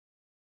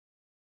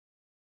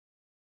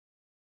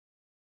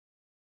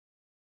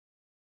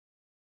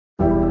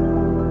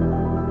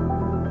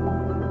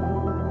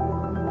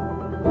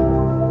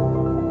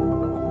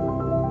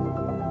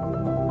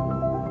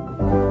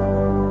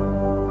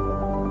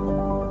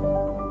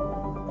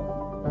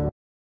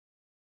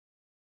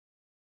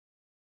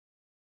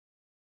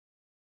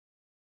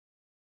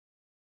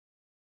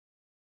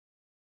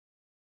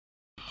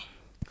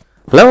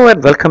Hello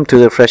and welcome to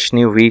the fresh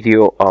new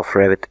video of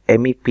Revit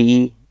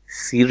MEP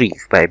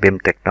series by BIM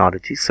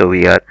Technology. So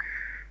we are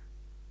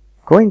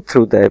going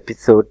through the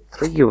episode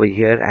 3 over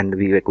here, and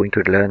we are going to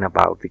learn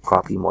about the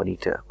copy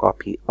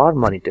or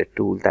monitor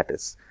tool that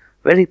is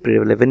very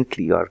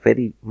prevalently or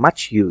very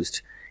much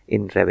used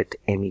in Revit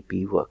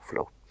MEP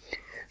workflow.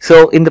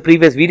 So in the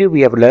previous video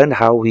we have learned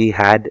how we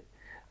had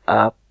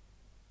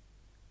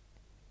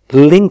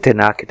linked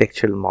an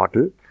architectural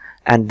model,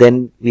 and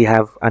then we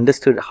have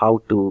understood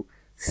how to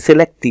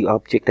select the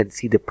object and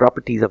see the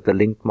properties of the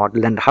linked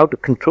model and how to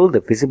control the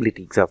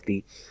visibilities of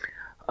the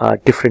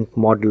different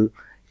model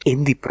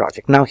in the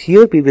project. Now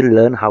here we will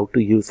learn how to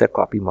use a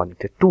copy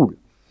monitor tool.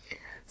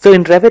 So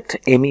in Revit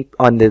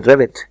on the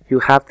Revit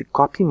you have the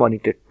copy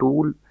monitor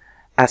tool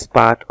as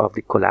part of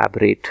the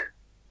collaborate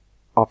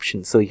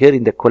option. So here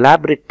in the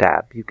collaborate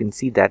tab you can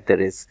see that there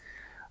is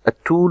a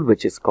tool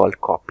which is called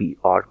copy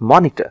or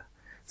monitor.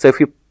 So if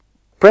you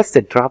press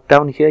the drop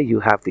down here, you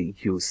have the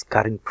use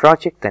current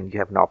project and you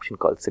have an option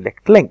called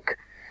select link.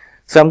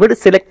 So I'm going to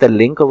select the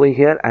link over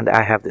here, and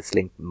I have this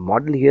link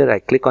model here. I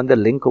click on the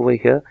link over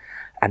here,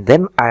 and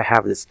then I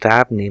have this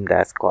tab named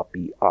as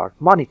copy or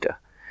monitor.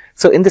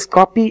 So in this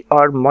copy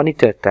or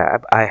monitor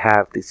tab, I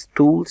have this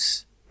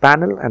tools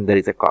panel, and there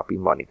is a copy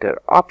monitor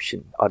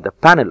option or the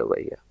panel over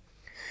here.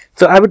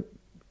 So I would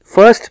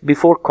first,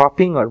 before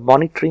copying or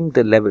monitoring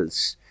the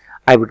levels,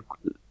 I would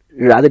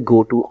rather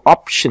go to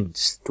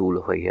options tool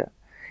over here.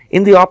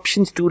 In the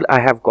options tool,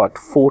 I have got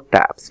 4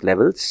 tabs: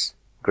 levels,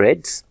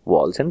 grids,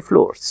 walls and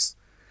floors.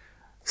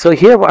 So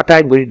here what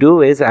I'm going to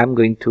do is I'm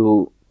going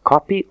to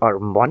copy or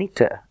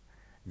monitor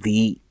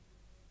the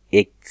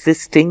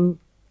existing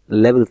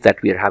levels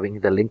that we are having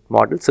in the linked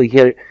model. So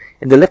here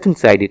in the left hand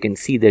side you can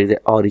see there is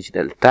the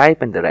original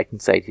type, and the right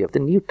hand side you have the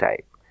new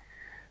type.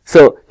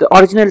 So the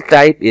original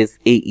type is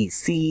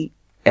AEC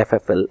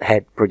FFL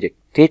head project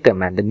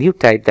datum, and the new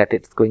type that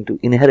it's going to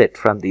inherit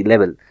from the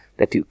level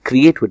that you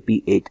create would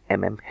be 8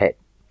 mm head.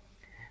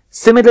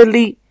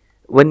 Similarly,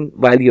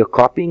 while you're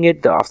copying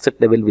it, the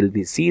offset level will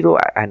be 0,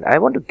 and I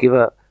want to give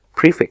a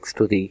prefix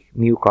to the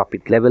new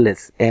copied level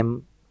as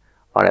M,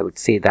 or I would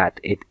say that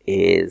it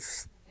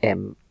is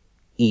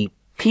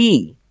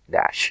MEP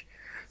dash.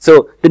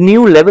 So the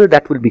new level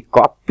that will be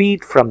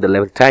copied from the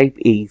level type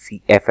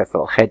AEC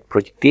FFL head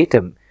project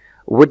datum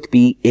would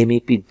be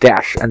MEP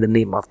dash, and the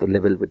name of the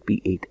level would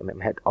be 8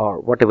 mm head, or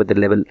whatever the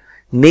level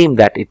name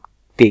that it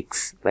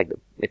takes, like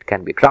it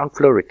can be ground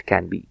floor, it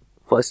can be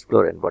first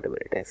floor, and whatever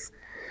it is.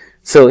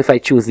 So if I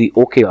choose the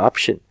OK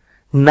option,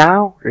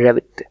 now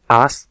Revit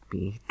asks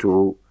me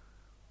to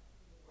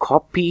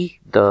copy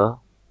the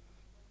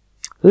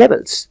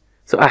levels.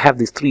 So I have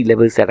these 3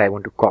 levels that I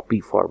want to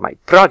copy for my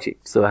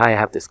project. So I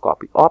have this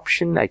copy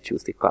option. I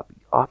choose the copy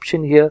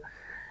option here,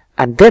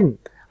 and then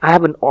I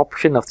have an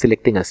option of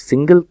selecting a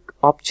single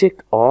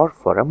object or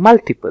for a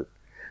multiple.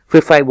 So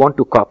if I want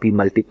to copy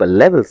multiple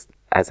levels,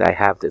 as I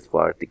have this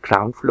for the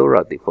ground floor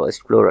or the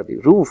first floor or the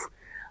roof,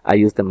 I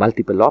use the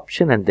multiple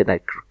option, and then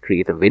I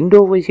create a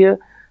window over here,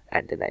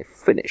 and then I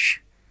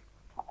finish.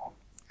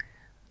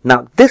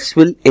 Now this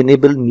will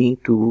enable me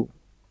to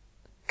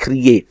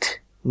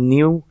create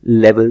new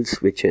levels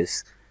which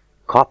is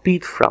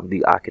copied from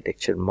the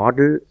architecture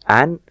model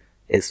and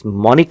is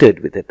monitored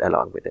with it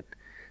along with it.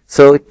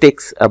 So it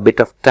takes a bit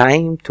of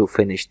time to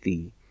finish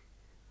the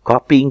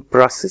copying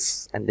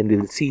process, and then we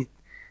will see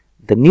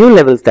the new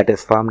levels that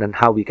is formed and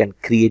how we can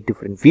create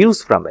different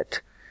views from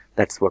it.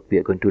 That's what we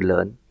are going to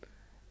learn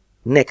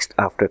next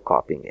after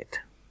copying it.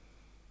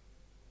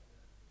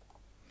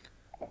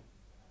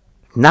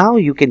 Now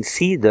you can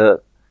see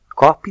the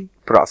copy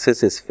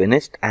process is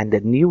finished, and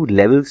the new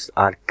levels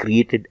are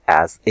created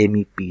as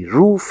MEP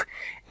roof,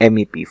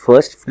 MEP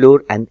first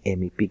floor and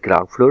MEP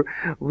ground floor,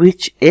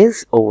 which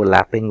is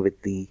overlapping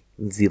with the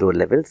 0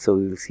 level. So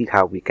we will see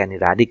how we can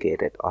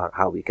eradicate it or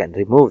how we can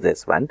remove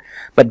this one.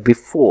 But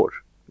before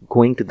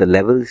going to the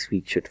levels,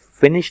 we should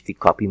finish the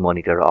copy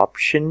monitor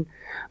option.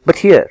 But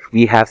here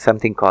we have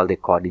something called the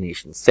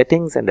coordination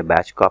settings and the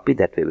batch copy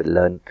that we will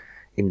learn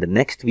in the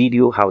next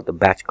video, how the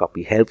batch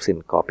copy helps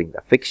in copying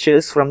the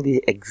fixtures from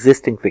the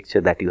existing fixture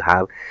that you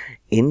have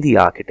in the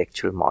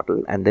architectural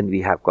model. And then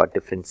we have got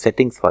different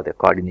settings for the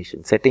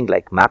coordination setting,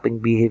 like mapping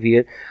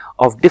behavior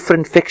of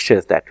different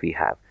fixtures that we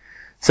have.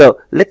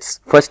 So let's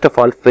first of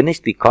all finish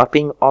the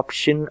copying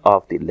option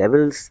of the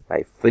levels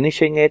by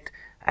finishing it,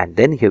 and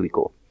then here we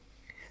go.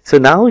 So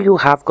now you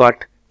have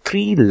got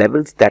 3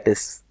 levels that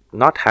is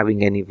not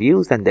having any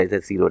views, and there's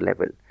a 0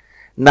 level.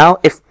 Now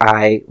if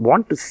I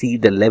want to see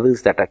the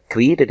levels that are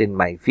created in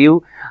my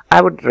view,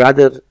 I would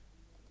rather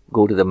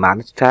go to the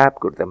manage tab,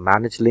 go to the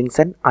manage links,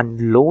 and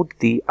unload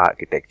the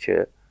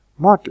architecture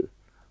model.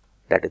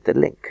 That is the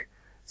link.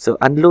 So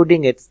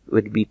unloading it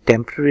would be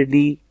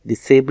temporarily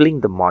disabling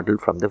the model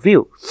from the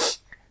view.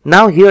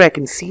 Now here I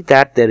can see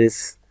that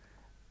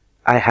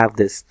I have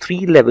this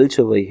 3 levels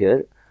over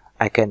here.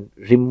 I can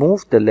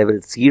remove the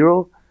level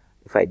 0.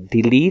 If I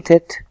delete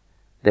it,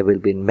 there will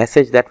be a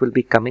message that will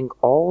be coming.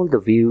 All the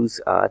views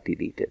are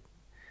deleted.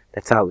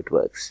 That's how it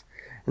works.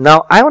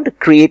 Now I want to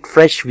create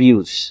fresh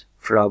views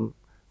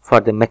for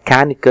the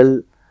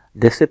mechanical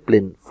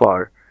discipline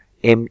for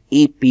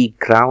MEP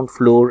ground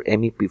floor,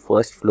 MEP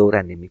first floor,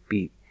 and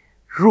MEP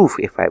roof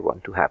if I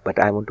want to have, but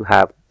I want to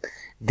have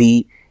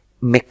the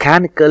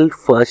mechanical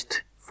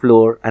first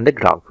floor and the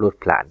ground floor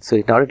plan. So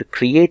in order to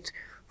create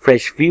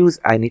fresh views,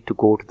 I need to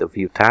go to the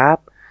view tab.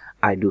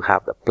 I do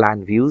have the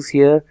plan views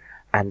here,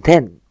 and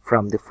then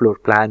from the floor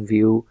plan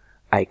view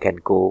I can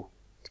go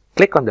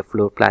click on the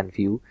floor plan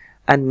view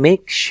and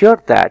make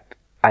sure that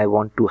I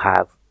want to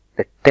have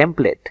the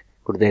template.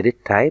 Go to the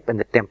edit type, and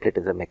the template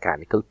is a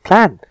mechanical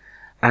plan.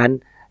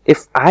 And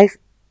if I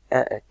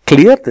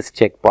clear this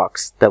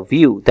checkbox, the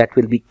view that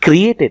will be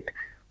created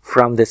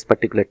from this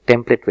particular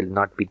template will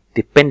not be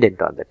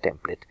dependent on the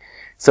template.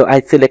 So I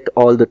select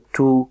all the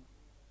 2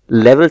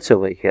 levels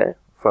over here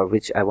for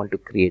which I want to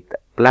create the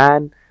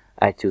plan.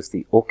 I choose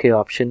the OK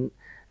option,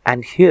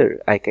 and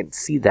here I can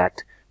see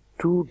that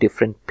 2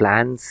 different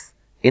plans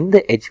in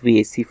the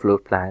HVAC floor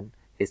plan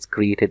is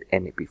created,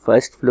 MEP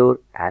first floor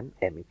and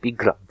MEP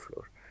ground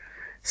floor.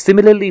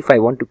 Similarly, if I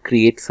want to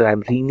create, so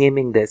I'm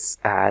renaming this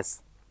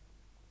as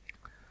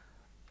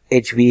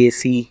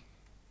HVAC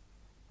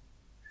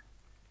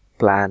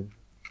plan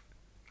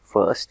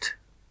first,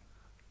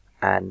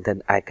 and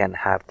then I can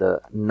have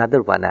the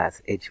another one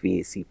as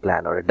HVAC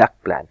plan or a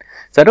duct plan.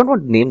 So I don't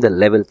want to name the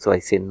level, so I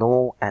say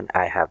no, and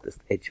I have this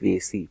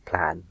HVAC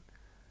plan,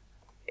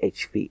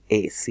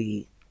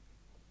 HVAC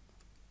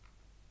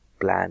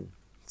plan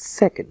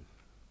second,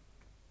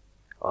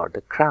 or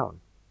the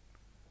crown.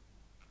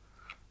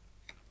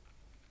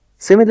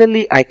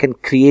 Similarly, I can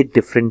create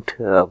different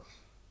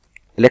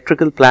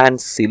electrical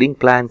plans, ceiling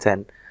plans,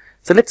 and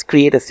so let's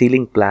create a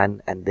ceiling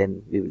plan, and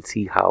then we will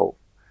see how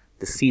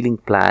the ceiling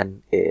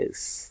plan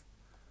is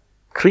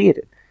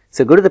created.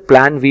 So go to the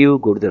plan view,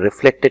 go to the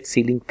reflected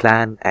ceiling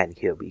plan, and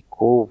here we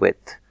go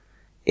with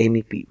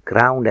MEP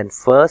ground and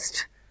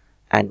first,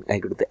 and I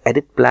go to the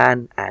edit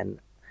plan, and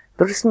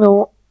there is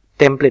no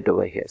template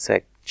over here, so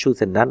I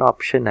choose a none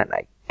option, and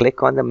I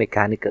click on the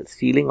mechanical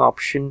ceiling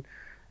option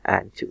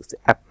and choose the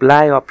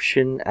apply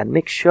option, and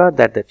make sure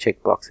that the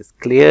checkbox is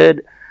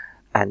cleared,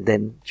 and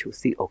then choose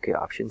the OK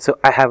option. So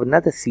I have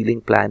another ceiling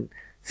plan,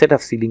 set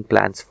of ceiling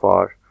plans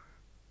for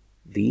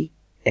the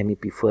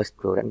MEP first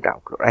floor and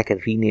ground floor. I can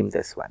rename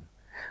this one.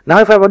 Now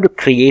if I want to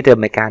create a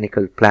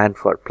mechanical plan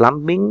for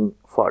plumbing,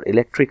 for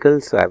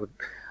electrical, so I would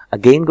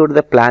again go to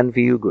the plan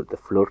view, go to the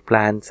floor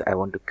plans. I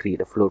want to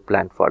create a floor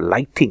plan for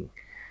lighting,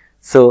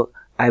 so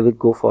I will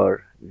go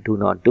for do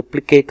not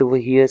duplicate over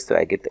here, so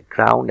I get the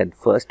ground and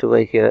first over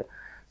here.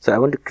 So I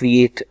want to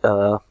create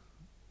a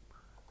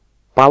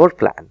power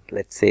plan,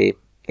 let's say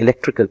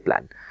electrical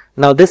plan.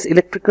 Now this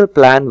electrical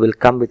plan will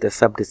come with a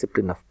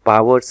subdiscipline of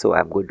power, so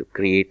I'm going to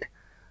create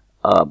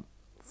a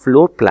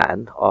floor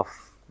plan of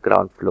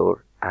ground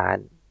floor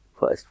and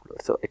first floor,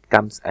 so it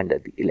comes under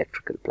the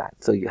electrical plan.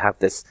 So you have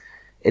this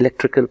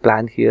electrical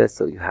plan here,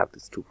 so you have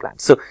these 2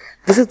 plans. So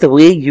this is the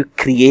way you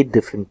create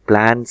different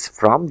plans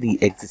from the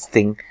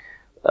existing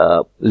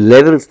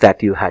levels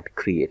that you had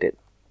created.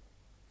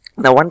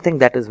 Now one thing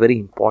that is very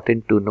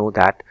important to know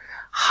that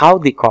how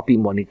the copy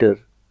monitor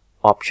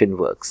option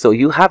works. So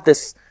you have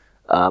this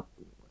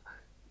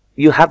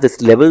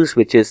levels,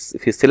 which is,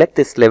 if you select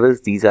this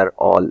levels, these are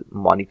all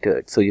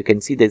monitored. So you can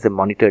see there's a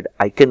monitored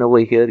icon over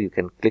here. You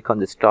can click on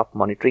the stop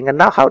monitoring. And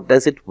now how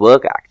does it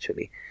work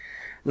actually?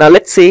 Now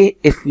let's say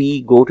if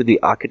we go to the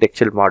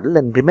architectural model,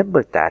 and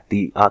remember that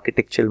the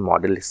architectural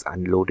model is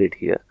unloaded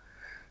here.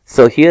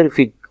 So here if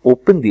we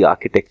open the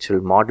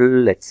architectural model,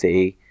 let's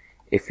say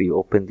if we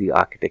open the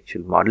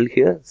architectural model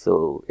here,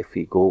 so if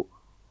we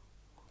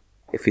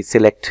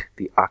select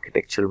the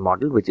architectural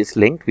model which is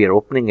linked, we are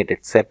opening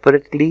it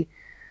separately,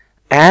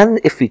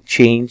 and if we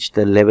change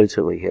the levels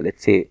over here,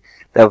 let's say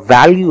the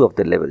value of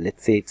the level,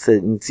 let's say it's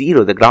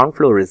 0, the ground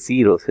floor is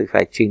 0, so if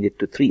I change it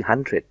to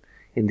 300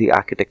 in the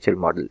architectural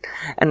model,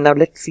 and now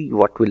let's see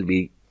what will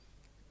be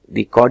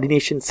the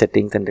coordination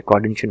settings and the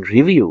coordination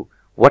review,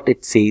 what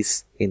it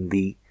says in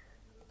the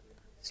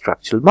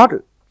structural model,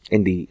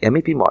 in the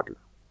MEP model.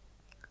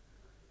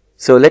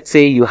 So let's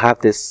say you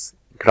have this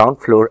ground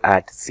floor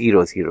at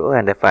 0, 0,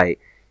 and if I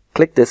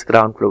click this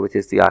ground floor, which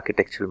is the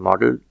architectural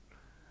model,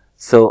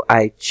 so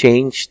I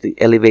change the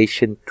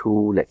elevation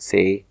to, let's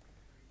say,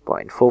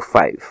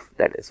 0.45,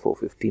 that is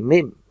 450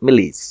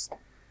 millis.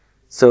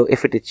 So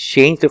if it is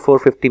changed to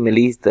 450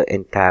 millis, the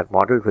entire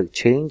model will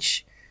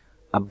change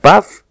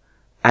above,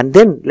 and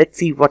then let's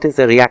see what is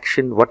the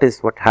reaction,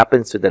 what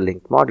happens to the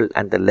linked model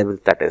and the level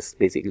that is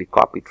basically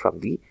copied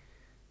from the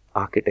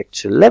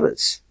architectural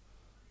levels.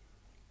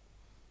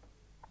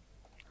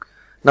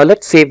 Now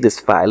let's save this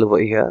file over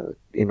here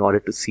in order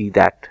to see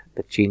that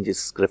the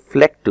changes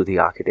reflect to the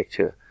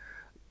architecture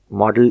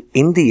model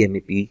in the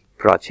MEP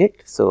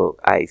project. So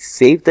I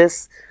save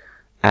this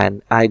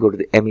and I go to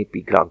the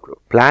MEP ground floor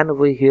plan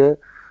over here,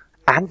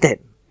 and then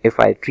if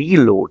I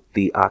reload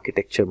the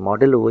architecture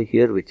model over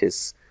here, which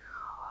is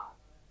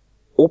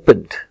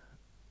opened,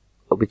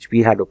 which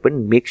we had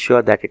opened, make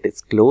sure that it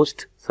is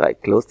closed. So I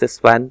close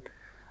this one,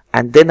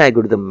 and then I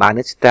go to the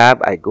manage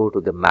tab, I go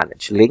to the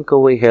manage link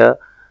over here,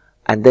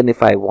 and then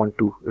if I want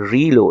to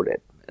reload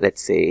it,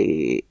 let's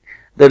say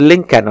the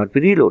link cannot be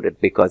reloaded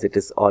because it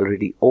is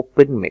already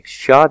open. Make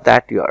sure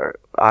that your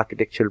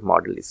architectural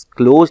model is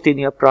closed in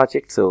your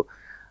project. So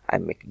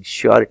I'm making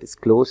sure it is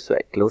closed. So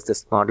I close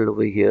this model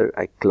over here.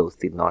 I close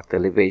the north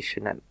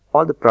elevation and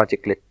all the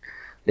project.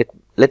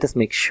 Let us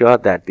make sure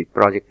that the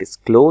project is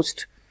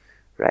closed,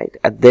 right?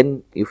 And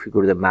then if you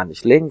go to the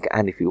manage link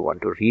and if you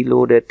want to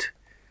reload it,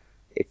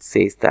 it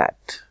says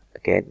that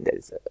again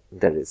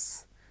there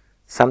is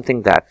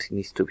something that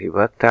needs to be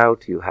worked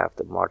out. You have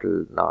the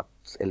model north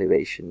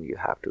elevation, you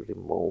have to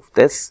remove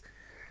this.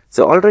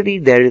 So already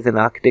there is an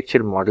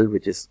architectural model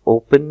which is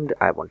opened.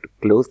 I want to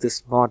close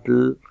this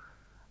model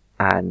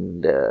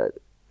and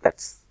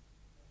that's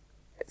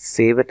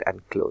save it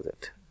and close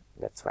it.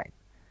 That's fine.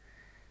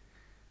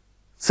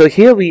 So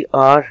here we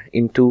are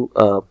into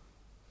a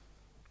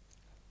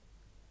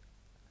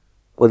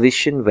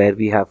position where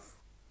we have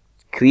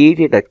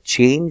created a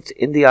change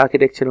in the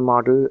architectural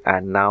model,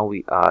 and now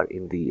we are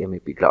in the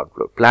MEP ground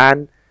floor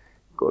plan.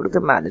 Go to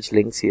the manage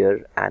links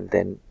here and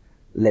then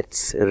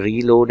let's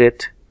reload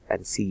it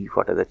and see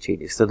what are the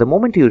changes. So the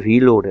moment you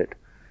reload it,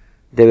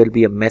 there will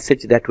be a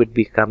message that would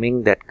be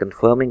coming that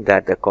confirming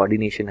that the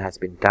coordination has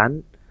been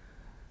done.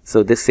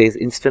 So this says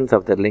instance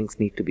of the links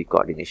need to be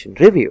coordination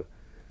review.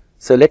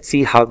 So let's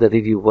see how the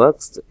review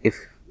works. If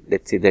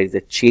let's say there is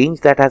a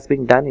change that has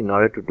been done, in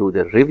order to do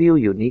the review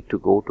you need to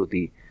go to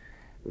the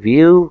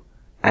view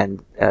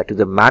and to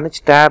the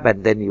manage tab,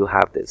 and then you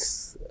have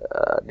this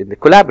in the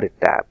collaborate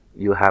tab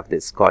you have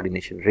this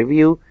coordination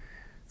review.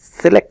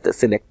 Select the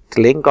select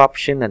link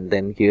option and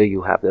then here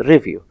you have the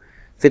review.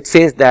 So it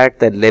says that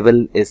the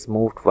level is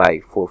moved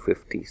by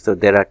 450. So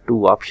there are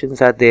two options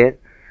are there,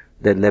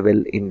 the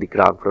level in the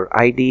ground floor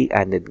ID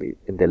and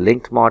in the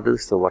linked model.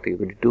 So what you're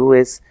going to do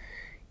is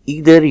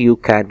either you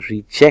can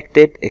reject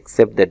it,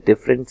 accept the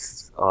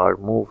difference, or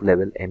move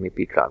level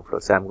MEP ground floor.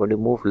 So I'm going to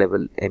move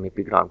level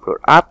MEP ground floor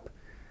up,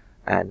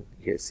 and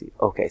here see.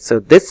 Okay, so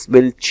this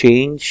will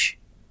change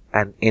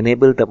and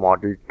enable the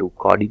model to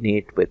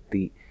coordinate with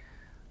the,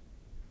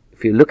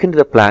 if you look into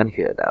the plan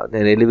here now,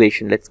 then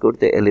elevation, let's go to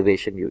the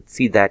elevation, you'd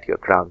see that your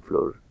ground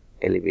floor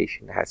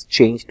elevation has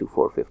changed to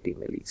 450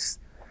 millis.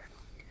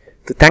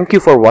 So thank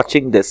you for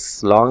watching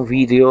this long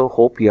video.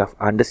 Hope you have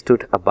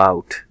understood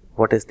about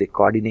what is the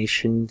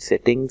coordination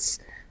settings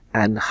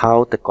and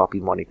how the copy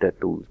monitor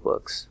tool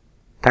works.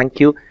 Thank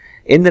you.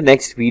 In the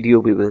next video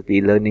we will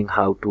be learning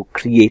how to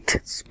create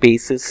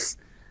spaces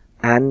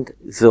and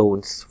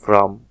zones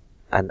from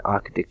an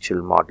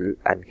architectural model,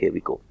 and here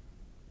we go.